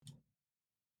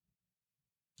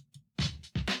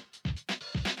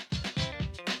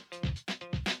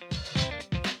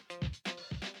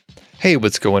Hey,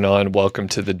 what's going on? Welcome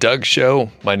to The Doug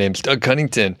Show. My name's Doug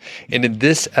Cunnington. And in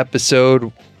this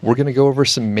episode, we're going to go over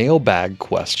some mailbag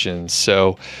questions.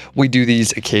 So we do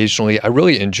these occasionally. I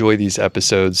really enjoy these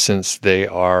episodes since they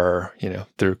are,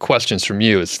 they're questions from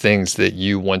you. It's things that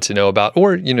you want to know about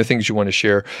or, things you want to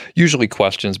share. Usually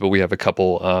questions, but we have a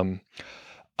couple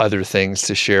other things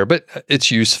to share, but it's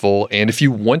useful. And if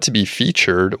you want to be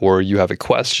featured or you have a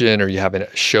question or you have a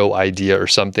show idea or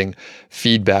something,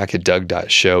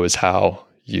 feedback@doug.show is how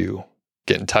you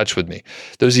get in touch with me.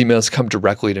 Those emails come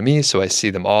directly to me, so I see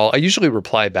them all. I usually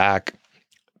reply back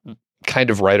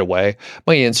kind of right away.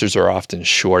 My answers are often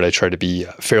short. I try to be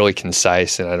fairly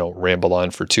concise and I don't ramble on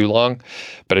for too long,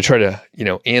 but I try to,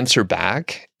 answer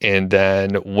back. And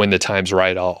then when the time's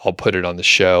right, I'll put it on the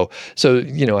show. So,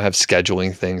 I have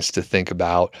scheduling things to think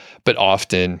about, but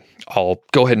often I'll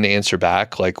go ahead and answer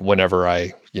back like whenever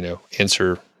I,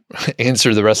 answer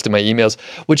the rest of my emails,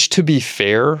 which to be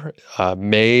fair,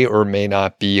 may or may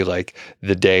not be like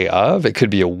the day of. It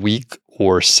could be a week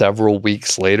or several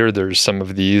weeks later. There's some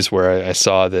of these where I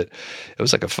saw that it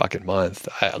was like a fucking month.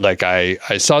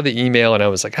 I saw the email and I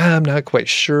was like, I'm not quite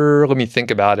sure. Let me think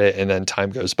about it. And then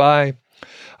time goes by.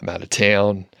 I'm out of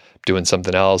town doing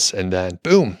something else. And then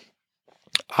boom,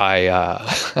 I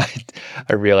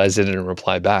realized I didn't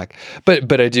reply back,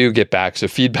 but I do get back. So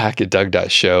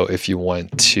feedback@doug.show if you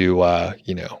want to,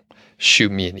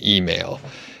 shoot me an email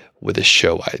with a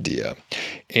show idea.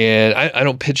 And I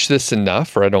don't pitch this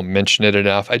enough or I don't mention it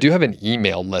enough. I do have an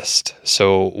email list.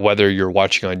 So whether you're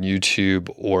watching on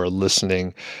YouTube or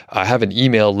listening, I have an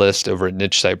email list over at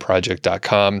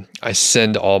nichesiteproject.com. I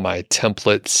send all my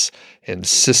templates and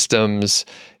systems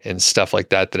and stuff like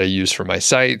that I use for my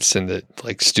sites, and that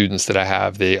like students that I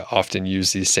have, they often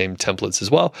use these same templates as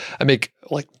well. I make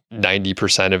like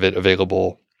 90% of it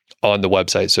available on the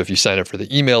website. So if you sign up for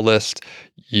the email list,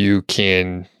 you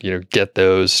can, get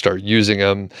those, start using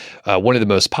them. One of the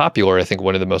most popular, I think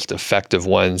one of the most effective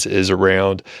ones is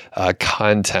around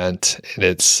content. And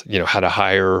it's, how to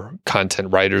hire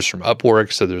content writers from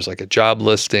Upwork. So there's like a job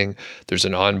listing, there's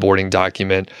an onboarding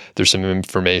document, there's some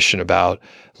information about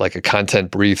like a content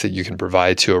brief that you can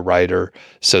provide to a writer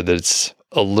so that it's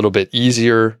a little bit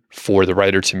easier for the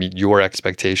writer to meet your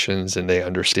expectations and they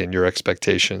understand your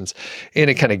expectations, and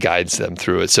it kind of guides them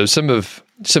through it. So some of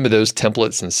those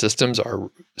templates and systems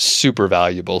are super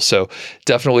valuable. So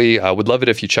definitely would love it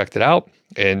if you checked it out,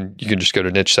 and you can just go to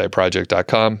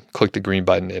nichesiteproject.com, click the green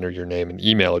button, enter your name and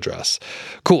email address.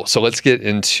 Cool. So let's get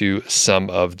into some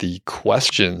of the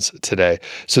questions today.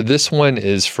 So this one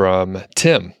is from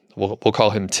Tim. We'll call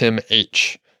him Tim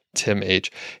H. Tim H.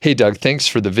 Hey, Doug, thanks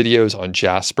for the videos on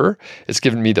Jasper. It's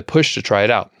given me the push to try it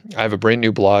out. I have a brand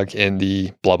new blog in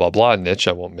the blah, blah, blah niche.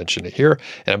 I won't mention it here.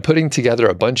 And I'm putting together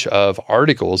a bunch of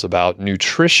articles about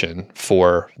nutrition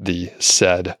for the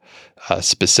said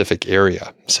specific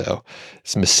area. So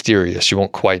it's mysterious. You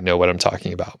won't quite know what I'm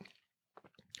talking about.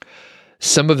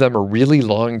 Some of them are really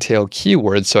long tail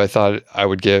keywords, so I thought I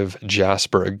would give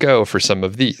Jasper a go for some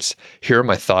of these. Here are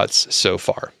my thoughts so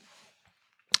far.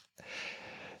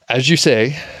 As you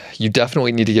say, you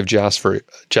definitely need to give Jasper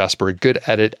a good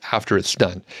edit after it's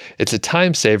done. It's a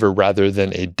time saver rather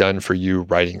than a done-for-you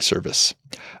writing service.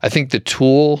 I think the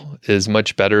tool is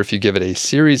much better if you give it a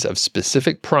series of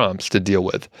specific prompts to deal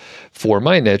with. For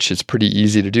my niche, it's pretty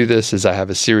easy to do this as I have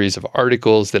a series of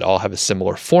articles that all have a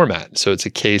similar format. So it's a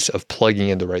case of plugging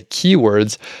in the right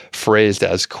keywords phrased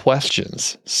as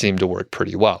questions seem to work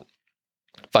pretty well.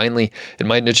 Finally, in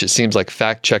my niche, it seems like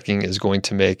fact-checking is going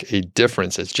to make a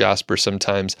difference as Jasper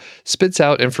sometimes spits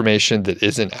out information that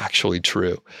isn't actually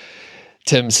true.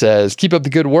 Tim says, keep up the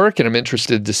good work, and I'm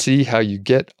interested to see how you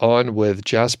get on with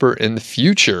Jasper in the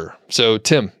future. So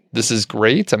Tim, this is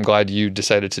great. I'm glad you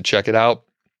decided to check it out.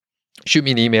 Shoot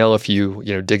me an email if you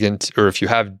dig into, or if you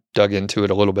have dug into it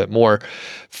a little bit more.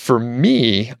 For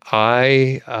me,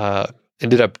 I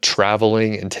ended up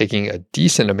traveling and taking a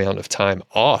decent amount of time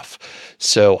off.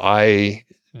 So I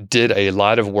did a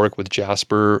lot of work with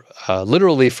Jasper,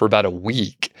 literally for about a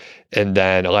week. And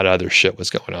then a lot of other shit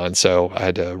was going on. So I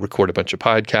had to record a bunch of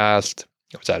podcasts.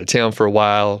 I was out of town for a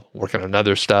while, working on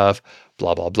other stuff,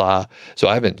 blah, blah, blah. So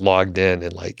I haven't logged in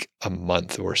like a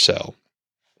month or so.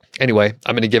 Anyway,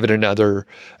 I'm going to give it another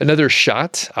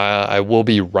shot. I will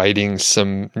be writing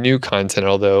some new content,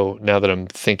 although now that I'm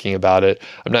thinking about it,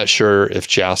 I'm not sure if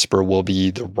Jasper will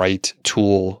be the right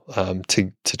tool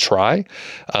to try.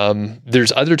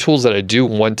 There's other tools that I do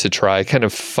want to try. Kind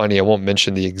of funny, I won't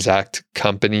mention the exact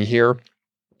company here,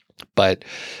 but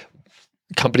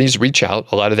companies reach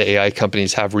out. A lot of the AI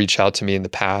companies have reached out to me in the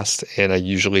past, and I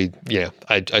usually,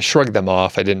 I shrugged them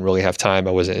off. I didn't really have time.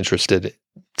 I wasn't interested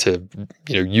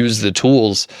use the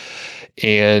tools.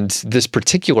 And this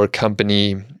particular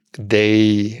company,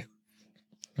 they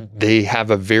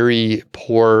have a very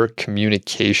poor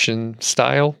communication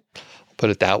style, I'll put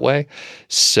it that way.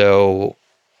 So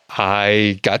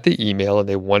I got the email and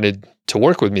they wanted to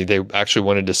work with me. They actually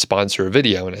wanted to sponsor a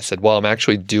video. And I said, well, I'm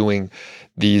actually doing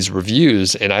these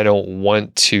reviews and I don't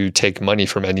want to take money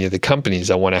from any of the companies.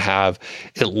 I want to have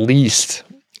at least,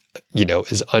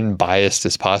 as unbiased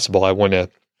as possible. I want to,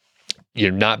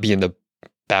 not be in the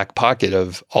back pocket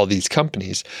of all these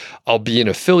companies. I'll be an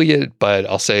affiliate, but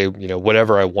I'll say,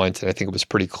 whatever I want. And I think it was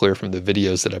pretty clear from the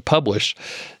videos that I published.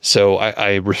 So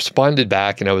I responded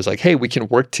back and I was like, hey, we can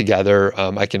work together.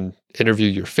 I can interview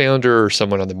your founder or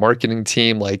someone on the marketing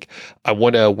team. Like, I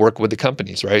want to work with the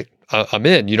companies, right? I'm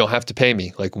in. You don't have to pay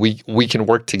me. Like, we can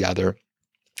work together.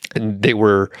 And they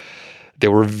were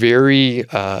very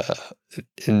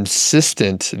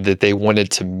insistent that they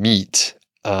wanted to meet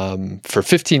for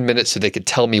 15 minutes so they could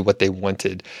tell me what they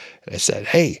wanted. And I said,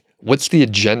 hey, what's the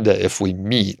agenda if we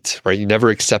meet, right? You never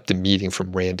accept a meeting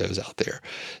from randos out there.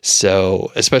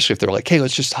 So especially if they're like, hey,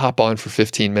 let's just hop on for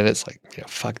 15 minutes, like,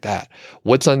 fuck that.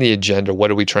 What's on the agenda? What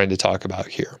are we trying to talk about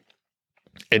here?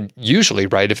 And usually,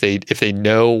 right, if they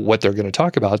know what they're going to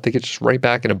talk about, they could just write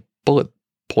back in a bullet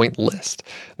point list.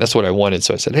 That's what I wanted.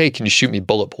 So I said, hey, can you shoot me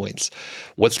bullet points?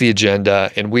 What's the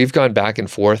agenda? And we've gone back and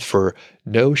forth for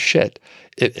no shit.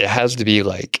 It has to be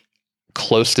like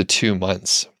close to 2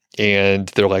 months. And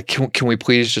they're like, can we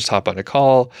please just hop on a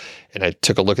call? And I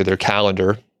took a look at their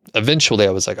calendar. Eventually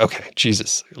I was like, okay,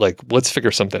 Jesus, like, let's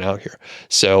figure something out here.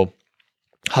 So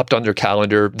hopped on their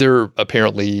calendar. They're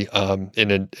apparently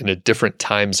in a different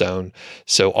time zone.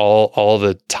 So all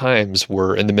the times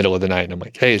were in the middle of the night. And I'm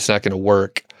like, hey, it's not going to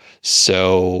work.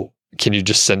 So can you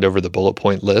just send over the bullet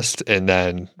point list? And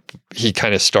then he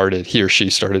or she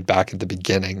started back at the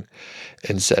beginning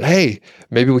and said, hey,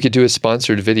 maybe we could do a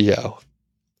sponsored video.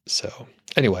 So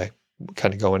anyway,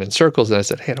 kind of going in circles. And I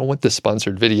said, hey, I don't want this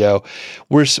sponsored video.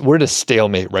 We're at a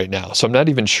stalemate right now. So I'm not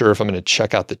even sure if I'm going to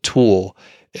check out the tool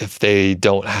if they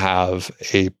don't have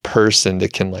a person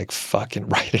that can like fucking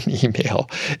write an email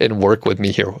and work with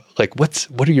me here. Like, what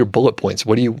are your bullet points?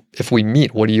 If we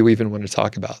meet, what do you even want to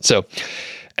talk about? So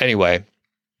anyway,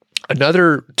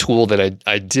 another tool that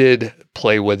I did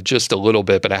play with just a little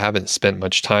bit, but I haven't spent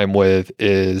much time with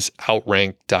is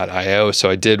Outrank.io. So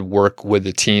I did work with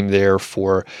the team there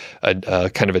for a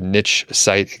kind of a niche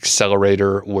site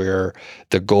accelerator where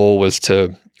the goal was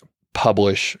to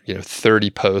publish 30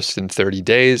 posts in 30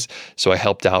 days. So I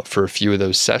helped out for a few of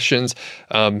those sessions.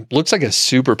 Looks like a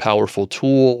super powerful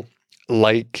tool,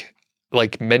 like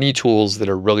many tools that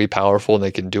are really powerful and they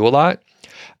can do a lot.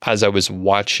 As I was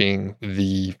watching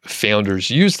the founders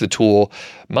use the tool,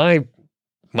 my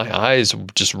eyes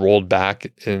just rolled back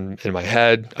in my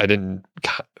head. I didn't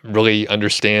really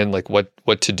understand like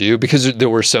what to do because there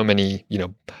were so many,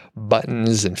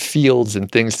 buttons and fields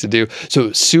and things to do.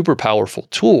 So super powerful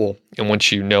tool. And once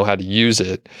you know how to use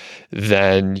it,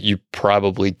 then you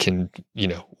probably can,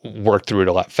 work through it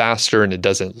a lot faster. And it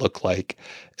doesn't look like,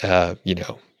 a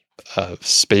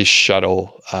space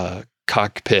shuttle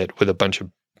cockpit with a bunch of,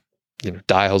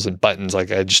 dials and buttons. Like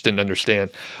I just didn't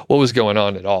understand what was going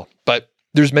on at all. But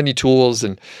there's many tools.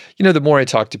 And, the more I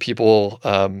talk to people,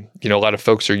 a lot of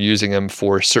folks are using them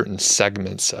for certain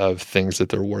segments of things that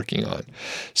they're working on.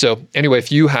 So anyway, if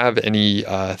you have any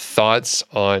thoughts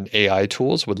on AI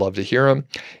tools, would love to hear them.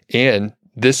 And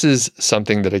this is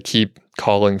something that I keep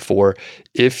calling for.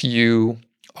 If you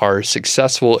are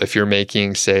successful, if you're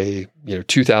making, say,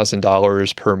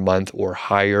 $2,000 per month or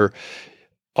higher,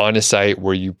 on a site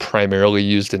where you primarily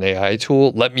used an AI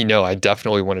tool, let me know. I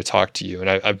definitely want to talk to you. And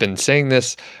I've been saying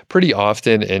this pretty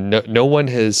often and no one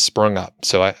has sprung up.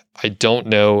 So I don't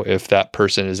know if that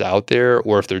person is out there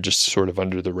or if they're just sort of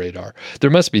under the radar. There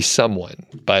must be someone,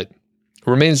 but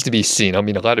remains to be seen. I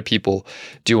mean, a lot of people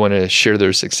do want to share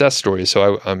their success stories.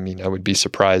 So I would be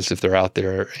surprised if they're out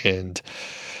there and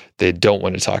they don't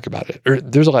want to talk about it. Or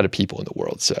there's a lot of people in the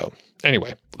world. So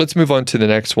anyway, let's move on to the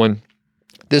next one.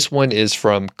 This one is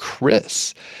from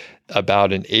Chris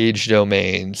about an age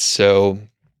domain. So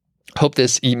hope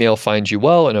this email finds you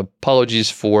well, and apologies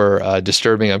for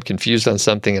disturbing. I'm confused on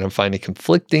something and I'm finding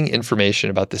conflicting information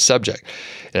about the subject.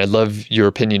 And I'd love your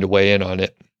opinion to weigh in on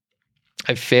it.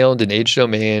 I found an age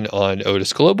domain on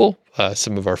Otis Global,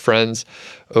 some of our friends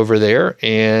over there,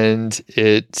 and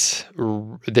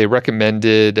they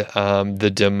recommended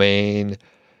the domain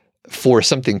for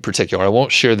something particular. I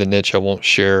won't share the niche. I won't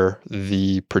share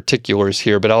the particulars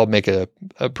here, but I'll make a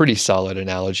pretty solid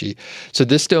analogy. So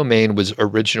this domain was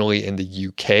originally in the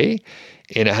UK,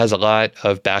 and it has a lot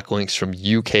of backlinks from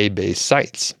UK-based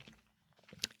sites.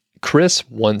 Chris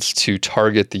wants to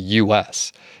target the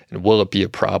US, and will it be a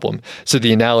problem? So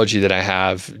the analogy that I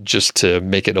have, just to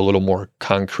make it a little more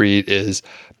concrete, is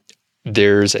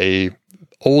there's a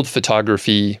old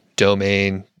photography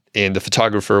domain, and the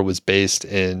photographer was based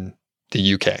in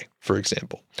the UK, for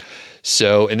example.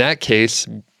 So in that case,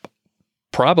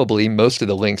 probably most of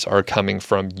the links are coming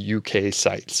from UK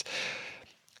sites.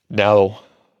 Now,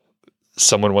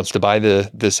 someone wants to buy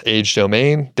this age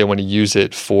domain. They want to use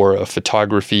it for a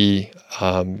photography,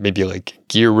 maybe like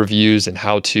gear reviews and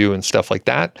how-to and stuff like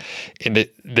that. And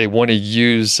they want to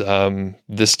use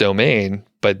this domain,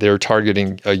 but they're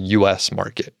targeting a US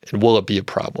market. And will it be a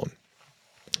problem?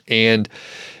 And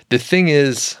the thing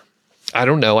is, I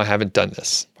don't know. I haven't done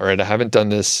this. All right. I haven't done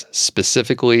this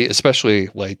specifically, especially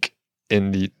like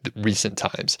in the recent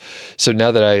times. So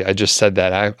now that I just said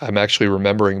that, I'm actually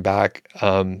remembering back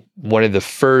one of the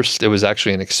first, it was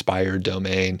actually an expired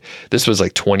domain. This was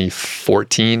like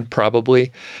 2014,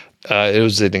 probably. It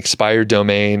was an expired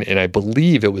domain, and I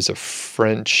believe it was a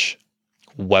French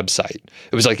website.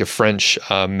 It was like a French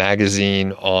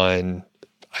magazine on,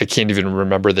 I can't even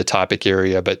remember the topic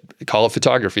area, but call it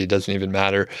photography. It doesn't even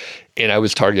matter. And I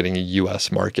was targeting a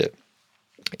US market.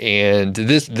 And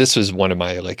this was one of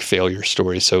my like failure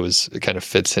stories. So it kind of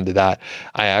fits into that.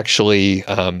 I actually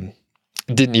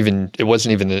it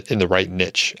wasn't even in the right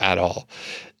niche at all.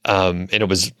 And it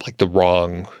was like the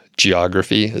wrong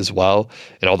geography as well.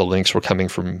 And all the links were coming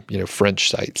from, French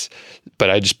sites. But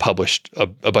I just published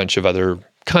a bunch of other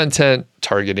content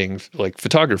targeting like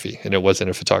photography, and it wasn't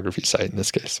a photography site in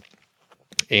this case.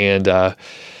 And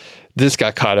this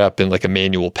got caught up in like a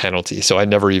manual penalty, so I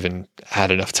never even had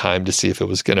enough time to see if it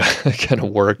was gonna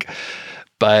work.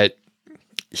 But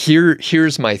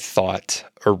here's my thought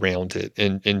around it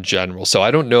in general. So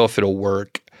I don't know if it'll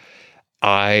work.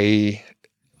 I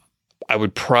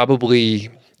would probably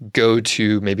go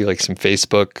to maybe like some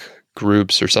Facebook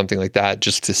groups or something like that,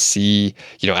 just to see,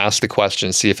 ask the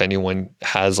question, see if anyone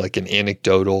has like an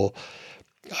anecdotal,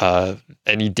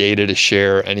 any data to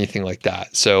share, anything like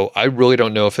that. So I really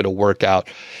don't know if it'll work out.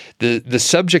 The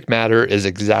subject matter is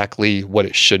exactly what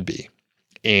it should be,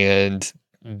 and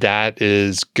that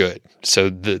is good. So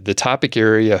the topic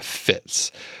area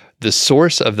fits. The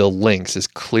source of the links is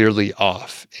clearly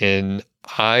off, and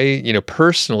I,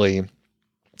 personally,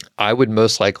 I would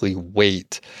most likely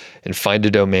wait and find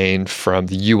a domain from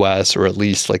the US, or at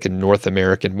least like a North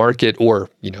American market, or,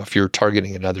 if you're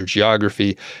targeting another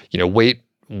geography,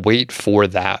 wait for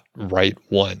that right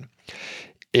one.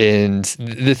 And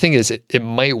the thing is, it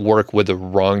might work with the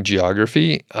wrong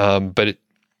geography, but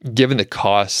given the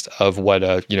cost of what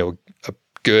a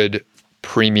good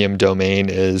premium domain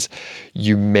is,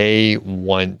 you may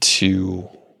want to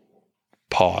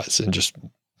pause and just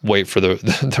wait for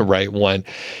the right one.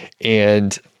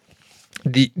 And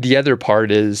the other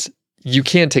part is you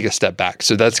can take a step back.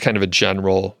 So that's kind of a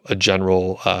general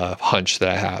hunch that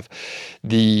I have.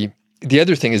 The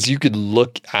other thing is you could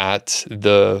look at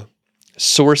the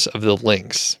source of the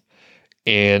links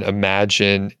and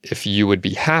imagine if you would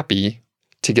be happy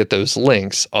to get those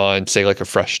links on, say, like a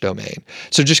fresh domain.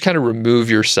 So just kind of remove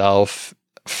yourself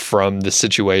from the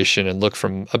situation and look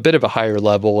from a bit of a higher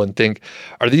level and think,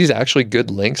 are these actually good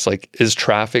links? Like, is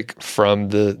traffic from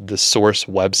the source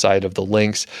website of the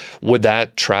links, would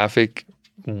that traffic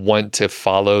want to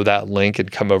follow that link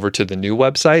and come over to the new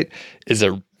website? Is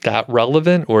it that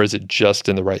relevant, or is it just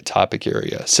in the right topic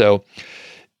area? So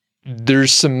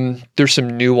there's some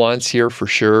nuance here for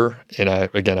sure. And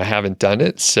I haven't done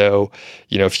it. So,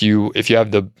 if you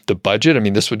have the budget, I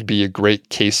mean, this would be a great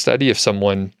case study. If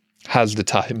someone has the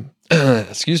time,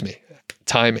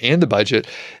 time and the budget,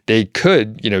 they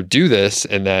could, do this.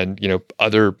 And then,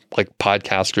 other like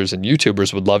podcasters and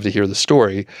YouTubers would love to hear the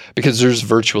story, because there's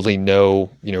virtually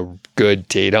no, good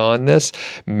data on this,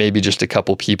 maybe just a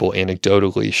couple people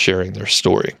anecdotally sharing their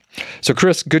story. So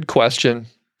Chris, good question.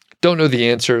 Don't know the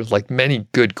answer. Like many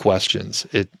good questions,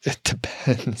 it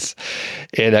depends.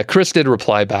 And Chris did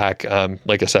reply back.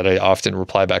 Like I said, I often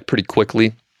reply back pretty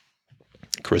quickly.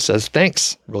 Chris says,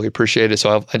 thanks, really appreciate it.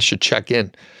 So I should check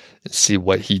in and see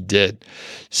what he did.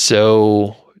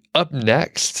 So up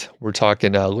next, we're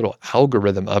talking a little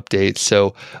algorithm update.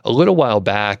 So a little while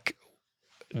back,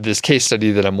 this case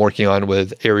study that I'm working on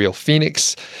with Ariel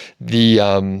Phoenix,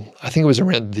 I think it was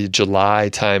around the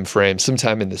July timeframe,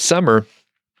 sometime in the summer,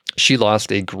 she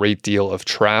lost a great deal of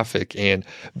traffic. And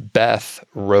Beth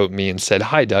wrote me and said,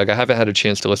 "Hi, Doug. I haven't had a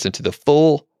chance to listen to the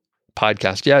full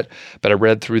podcast yet, but I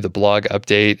read through the blog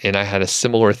update and I had a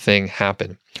similar thing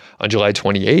happen. On July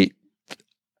 28th,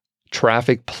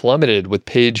 traffic plummeted with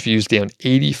page views down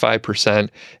 85%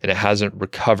 and it hasn't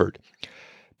recovered.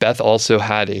 Beth also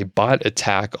had a bot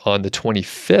attack on the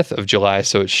 25th of July,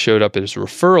 so it showed up as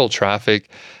referral traffic.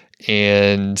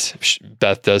 And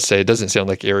Beth does say it doesn't sound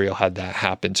like Ariel had that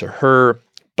happen to her.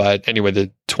 But anyway,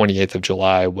 the 28th of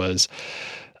July was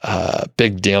a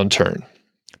big downturn.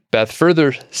 Beth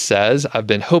further says, I've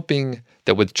been hoping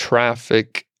that with time,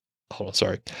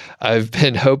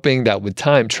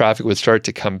 traffic would start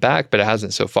to come back, but it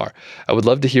hasn't so far. I would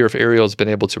love to hear if Ariel's been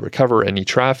able to recover any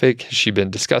traffic. Has she been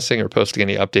discussing or posting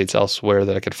any updates elsewhere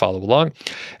that I could follow along?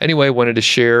 Anyway, wanted to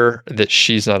share that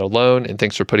she's not alone, and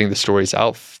thanks for putting the stories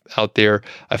out there.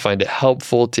 I find it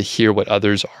helpful to hear what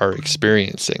others are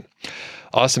experiencing.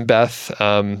 Awesome, Beth.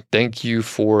 Thank you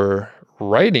for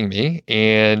writing me.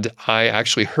 And I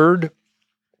actually heard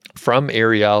from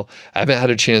Ariel. I haven't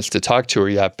had a chance to talk to her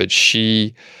yet, but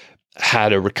she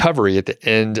had a recovery at the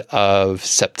end of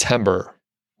September.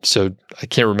 So I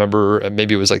can't remember,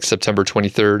 maybe it was like September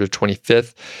 23rd or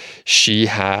 25th. She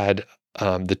had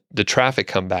the traffic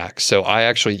come back. So I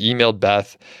actually emailed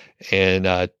Beth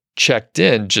and checked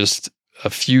in just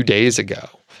a few days ago.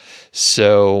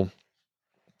 So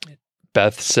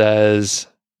Beth says,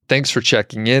 thanks for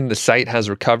checking in. The site has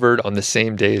recovered on the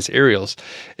same day as Ariel's.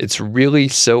 It's really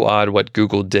so odd what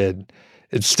Google did.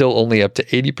 It's still only up to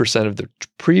 80% of the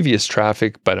previous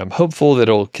traffic, but I'm hopeful that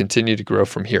it'll continue to grow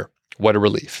from here. What a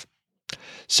relief.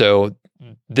 So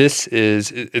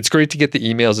it's great to get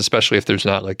the emails, especially if there's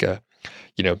not like a,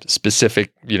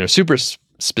 specific, super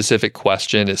specific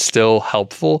question. Is still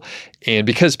helpful. And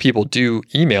because people do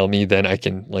email me, then I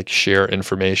can like share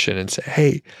information and say,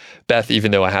 hey, Beth,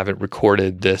 even though I haven't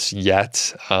recorded this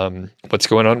yet, what's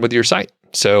going on with your site?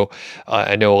 So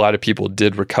I know a lot of people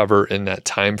did recover in that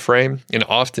time frame. And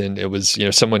often it was,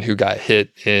 someone who got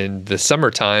hit in the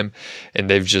summertime and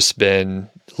they've just been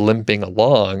limping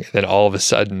along. And then all of a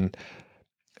sudden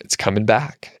it's coming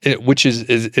back, which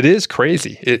is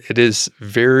crazy. It is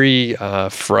very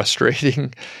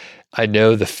frustrating. I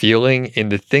know the feeling.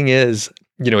 And the thing is,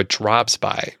 it drops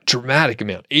by a dramatic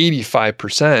amount,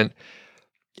 85%.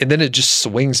 And then it just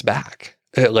swings back.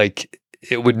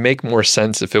 It would make more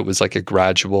sense if it was like a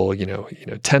gradual,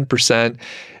 10%.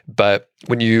 But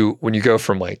when you go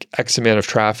from like X amount of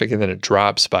traffic and then it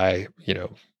drops by,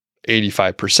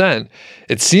 85%,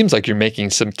 it seems like you're making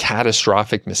some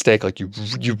catastrophic mistake, like you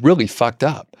really fucked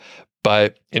up.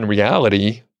 But in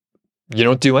reality, you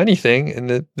don't do anything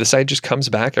and the site just comes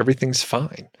back, everything's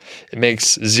fine. It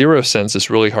makes zero sense.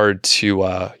 It's really hard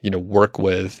to work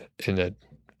with in a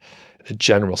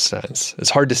general sense. It's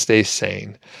hard to stay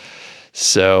sane.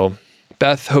 So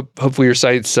Beth, hopefully your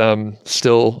site's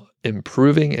still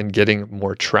improving and getting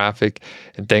more traffic.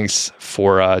 And thanks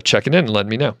for checking in and letting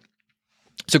me know.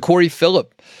 So Corey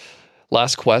Phillip,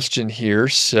 last question here.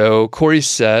 So Corey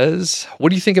says, what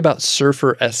do you think about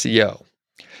Surfer SEO?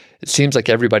 It seems like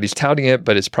everybody's touting it,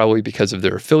 but it's probably because of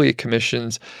their affiliate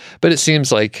commissions. But it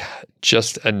seems like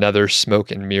just another smoke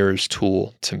and mirrors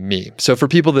tool to me. So for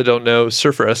people that don't know,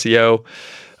 Surfer SEO,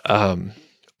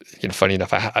 funny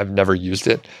enough, I've never used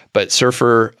it, but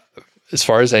Surfer, as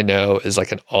far as I know, is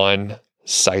like an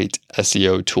on-site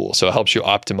SEO tool. So it helps you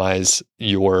optimize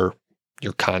your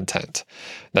content.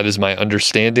 That is my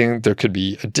understanding. There could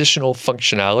be additional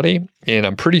functionality, and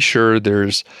I'm pretty sure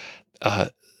there's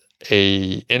a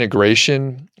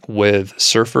integration with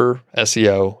Surfer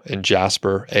SEO and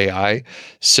Jasper AI.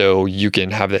 So you can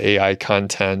have the AI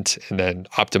content and then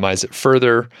optimize it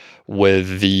further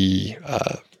with the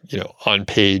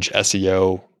on-page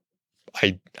SEO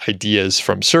ideas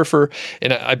from Surfer.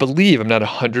 And I believe, I'm not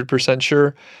 100%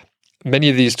 sure,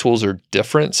 many of these tools are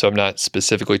different. So I'm not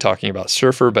specifically talking about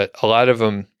Surfer, but a lot of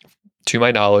them, to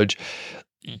my knowledge,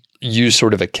 use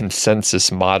sort of a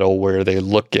consensus model where they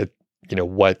look at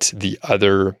what the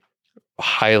other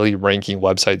highly ranking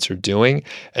websites are doing.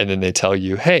 And then they tell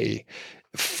you, hey,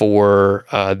 for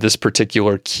this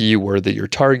particular keyword that you're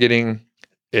targeting,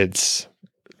 it's,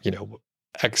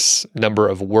 X number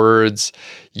of words,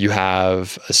 you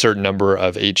have a certain number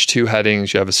of H2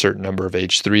 headings, you have a certain number of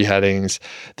H3 headings,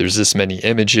 there's this many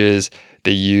images,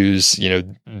 they use,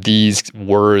 these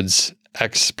words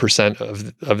X%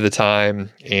 of the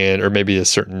time, or maybe a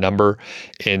certain number.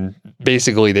 And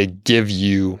basically they give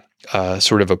you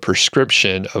sort of a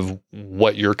prescription of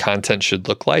what your content should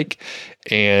look like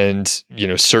and,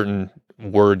 certain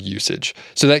word usage.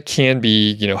 So that can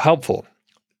be, helpful.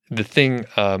 The thing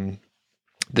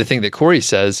The thing that Corey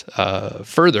says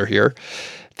further here,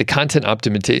 the content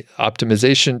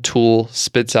optimization tool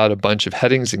spits out a bunch of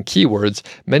headings and keywords,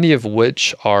 many of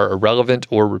which are irrelevant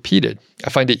or repeated. I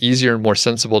find it easier and more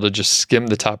sensible to just skim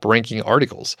the top ranking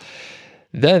articles.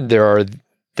 Then there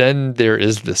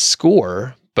is the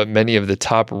score, but many of the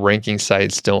top ranking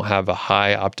sites don't have a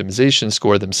high optimization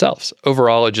score themselves.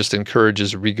 Overall, it just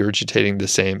encourages regurgitating the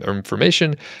same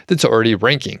information that's already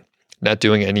ranking, not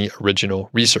doing any original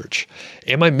research.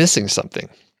 Am I missing something?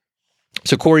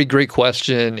 So Corey, great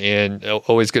question, and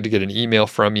always good to get an email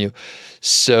from you.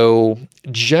 So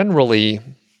generally,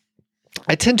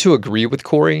 I tend to agree with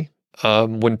Corey.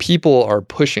 When people are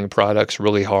pushing products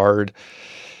really hard,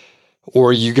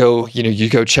 or you go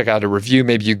check out a review,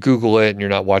 maybe you Google it and you're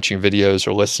not watching videos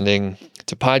or listening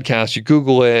to podcasts, you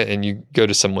Google it and you go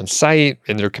to someone's site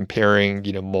and they're comparing,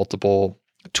 multiple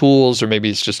tools, or maybe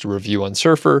it's just a review on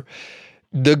Surfer.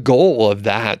 The goal of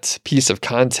that piece of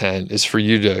content is for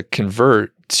you to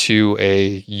convert to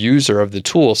a user of the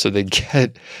tool so they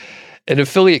get an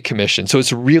affiliate commission. So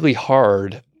it's really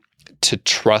hard to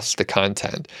trust the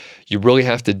content. You really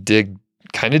have to dig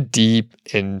kind of deep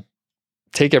and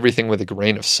take everything with a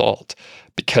grain of salt,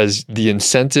 because the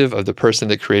incentive of the person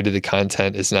that created the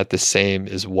content is not the same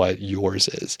as what yours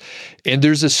is. And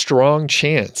there's a strong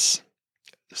chance,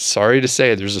 sorry to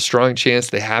say, there's a strong chance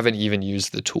they haven't even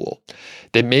used the tool.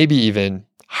 They maybe even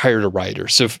hired a writer.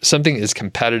 So if something is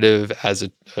competitive as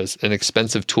an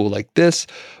expensive tool like this,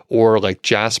 or like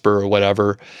Jasper or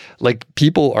whatever, like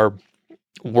people are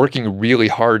working really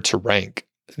hard to rank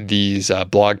these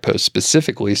blog posts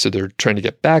specifically. So they're trying to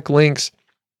get backlinks.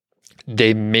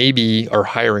 They maybe are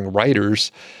hiring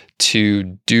writers to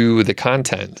do the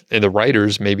content, and the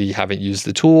writers maybe haven't used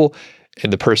the tool,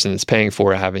 and the person that's paying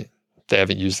for it haven't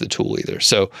used the tool either.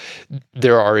 So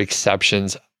there are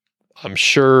exceptions, I'm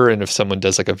sure. And if someone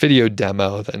does like a video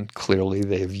demo, then clearly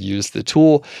they've used the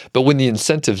tool. But when the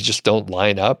incentives just don't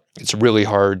line up, it's really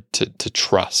hard to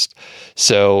trust.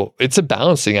 So it's a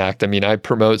balancing act. I mean, I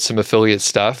promote some affiliate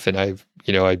stuff, and I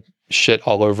shit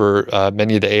all over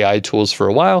many of the AI tools for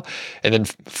a while. And then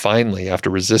finally, after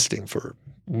resisting for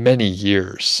many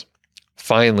years,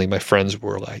 finally my friends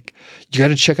were like, you got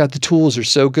to check out the tools. They're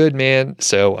so good, man.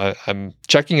 So I'm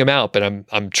checking them out, but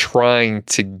I'm trying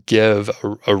to give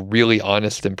a really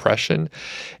honest impression.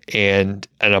 And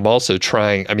I'm also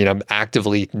I'm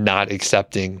actively not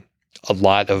accepting a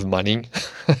lot of money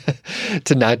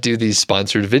to not do these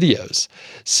sponsored videos.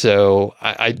 So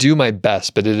I do my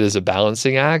best, but it is a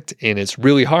balancing act, and it's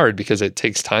really hard because it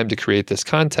takes time to create this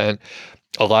content,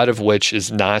 a lot of which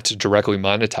is not directly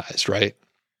monetized, right?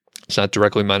 It's not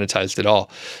directly monetized at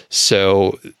all.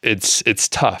 So it's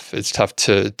tough. It's tough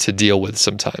to deal with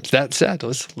sometimes. That said,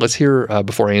 let's hear,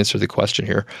 before I answer the question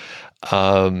here,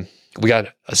 we got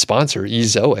a sponsor,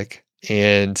 Ezoic,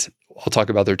 and I'll talk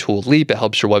about their tool Leap. It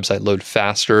helps your website load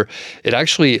faster. It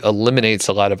actually eliminates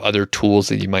a lot of other tools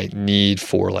that you might need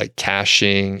for like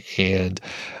caching and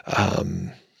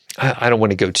I don't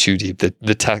want to go too deep.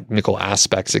 The technical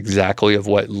aspects exactly of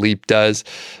what Leap does,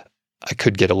 I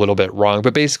could get a little bit wrong,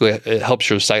 but basically it helps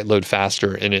your site load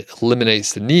faster, and it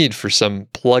eliminates the need for some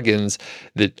plugins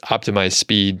that optimize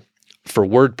speed for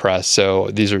WordPress. So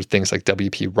these are things like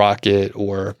WP Rocket,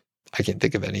 or I can't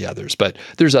think of any others, but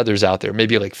there's others out there,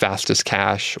 maybe like Fastest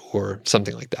Cache or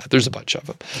something like that. There's a bunch of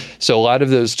them. So a lot of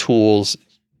those tools,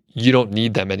 you don't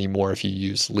need them anymore if you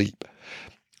use Leap.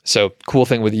 So cool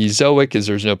thing with Ezoic is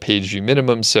there's no page view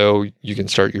minimum. So you can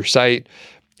start your site,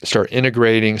 start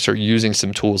integrating, start using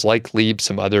some tools like Leap,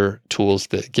 some other tools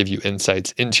that give you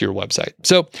insights into your website.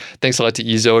 So thanks a lot to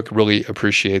Ezoic. Really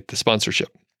appreciate the sponsorship.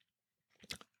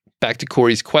 Back to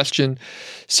Corey's question.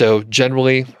 So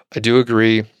generally, I do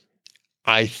agree.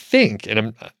 I think,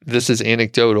 and this is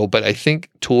anecdotal, but I think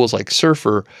tools like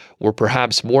Surfer were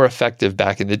perhaps more effective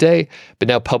back in the day, but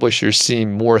now publishers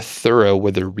seem more thorough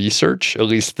with their research, at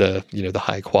least the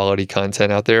high quality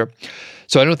content out there.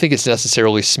 So I don't think it's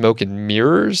necessarily smoke and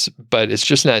mirrors, but it's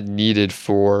just not needed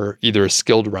for either a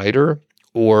skilled writer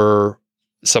or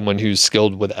someone who's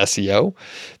skilled with SEO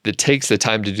that takes the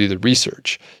time to do the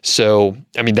research. So,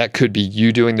 I mean, that could be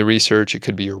you doing the research. It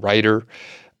could be your writer.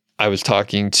 I was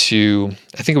talking to,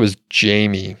 I think it was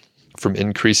Jamie from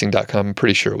increasing.com. I'm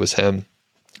pretty sure it was him,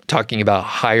 talking about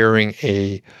hiring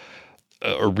a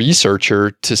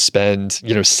researcher to spend,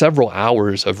 several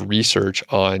hours of research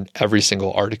on every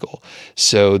single article.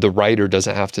 So the writer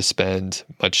doesn't have to spend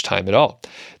much time at all.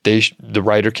 The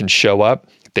writer can show up.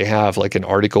 They have like an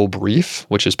article brief,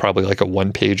 which is probably like a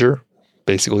one-pager,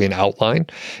 basically an outline.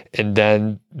 And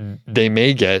then they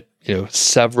may get,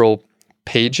 several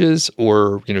pages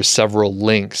or, several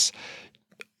links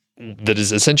that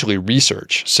is essentially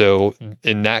research. So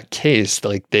in that case,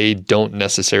 like they don't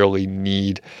necessarily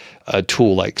need a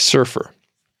tool like Surfer.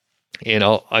 And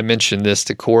I mentioned this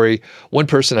to Corey. One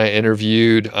person I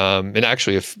interviewed, and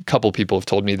actually a couple people have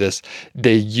told me this,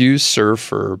 they use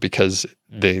Surfer because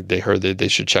they heard that they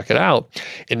should check it out.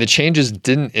 And the changes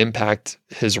didn't impact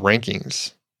his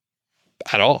rankings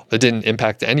at all. It didn't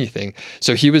impact anything.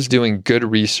 So he was doing good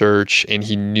research and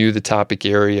he knew the topic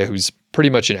area. He was pretty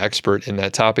much an expert in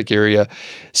that topic area.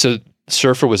 So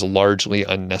Surfer was largely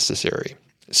unnecessary.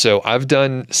 So I've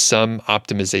done some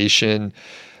optimization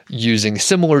using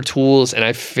similar tools and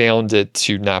I found it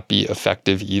to not be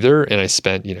effective either. And I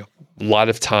spent, a lot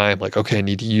of time like, okay, I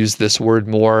need to use this word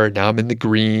more. Now I'm in the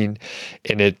green.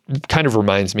 And it kind of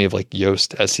reminds me of like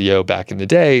Yoast SEO back in the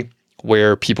day,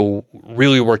 where people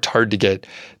really worked hard to get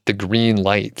the green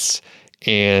lights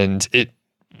and it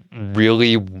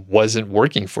really wasn't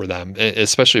working for them,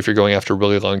 especially if you're going after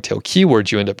really long tail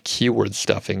keywords. You end up keyword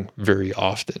stuffing very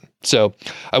often. So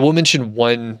I will mention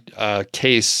one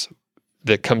case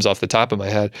that comes off the top of my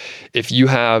head. If you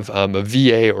have a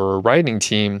VA or a writing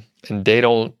team and they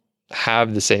don't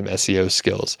have the same SEO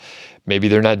skills, maybe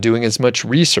they're not doing as much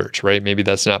research, right? Maybe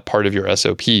that's not part of your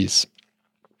SOPs.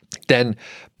 Then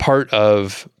part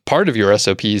of your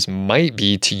SOPs might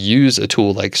be to use a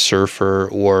tool like Surfer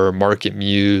or Market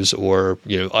Muse or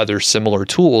other similar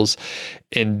tools,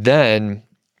 and then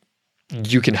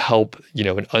you can help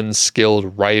an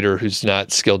unskilled writer who's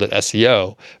not skilled at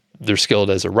SEO. They're skilled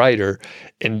as a writer,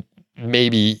 and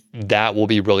maybe that will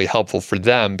be really helpful for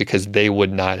them because they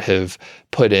would not have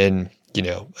put in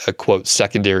a quote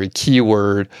secondary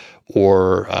keyword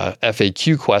or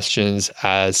FAQ questions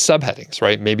as subheadings,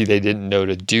 right? Maybe they didn't know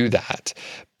to do that,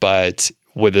 but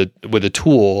with a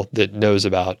tool that knows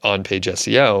about on-page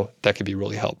SEO, that could be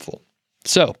really helpful.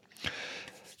 So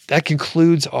that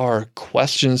concludes our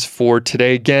questions for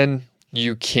today. Again,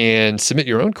 you can submit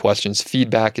your own questions,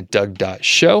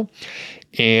 feedback@doug.show.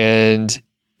 And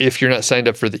if you're not signed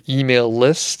up for the email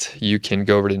list, you can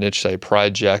go over to Niche Site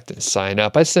Project and sign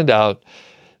up. I send out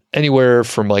anywhere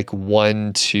from like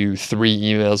 1 to 3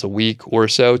 emails a week or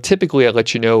so. Typically, I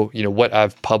let you know what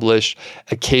I've published.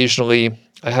 Occasionally,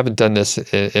 I haven't done this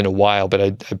in a while, but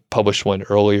I published one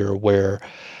earlier where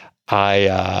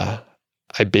I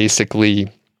basically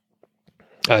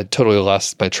totally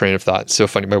lost my train of thought. It's so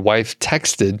funny. My wife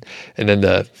texted, and then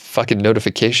the fucking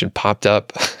notification popped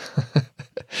up.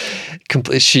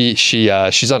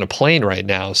 She's on a plane right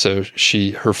now, so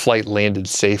her flight landed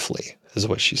safely, is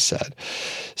what she said.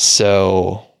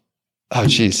 So, oh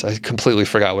geez, I completely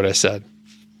forgot what I said.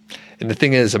 And the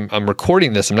thing is, I'm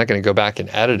recording this. I'm not going to go back and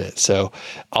edit it, so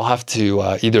I'll have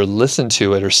to either listen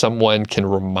to it or someone can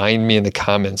remind me in the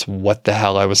comments what the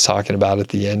hell I was talking about at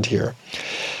the end here.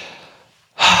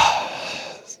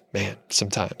 Man,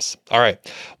 sometimes. All right.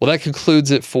 Well, that concludes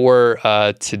it for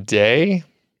today.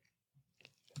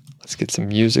 Let's get some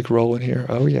music rolling here.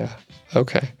 Oh, yeah.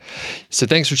 Okay. So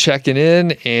thanks for checking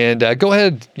in. And go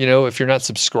ahead, if you're not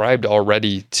subscribed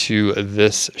already to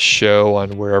this show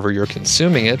on wherever you're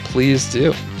consuming it, please do.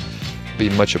 It'd be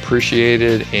much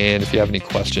appreciated. And if you have any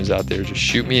questions out there, just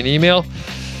shoot me an email.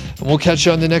 And we'll catch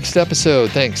you on the next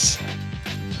episode. Thanks.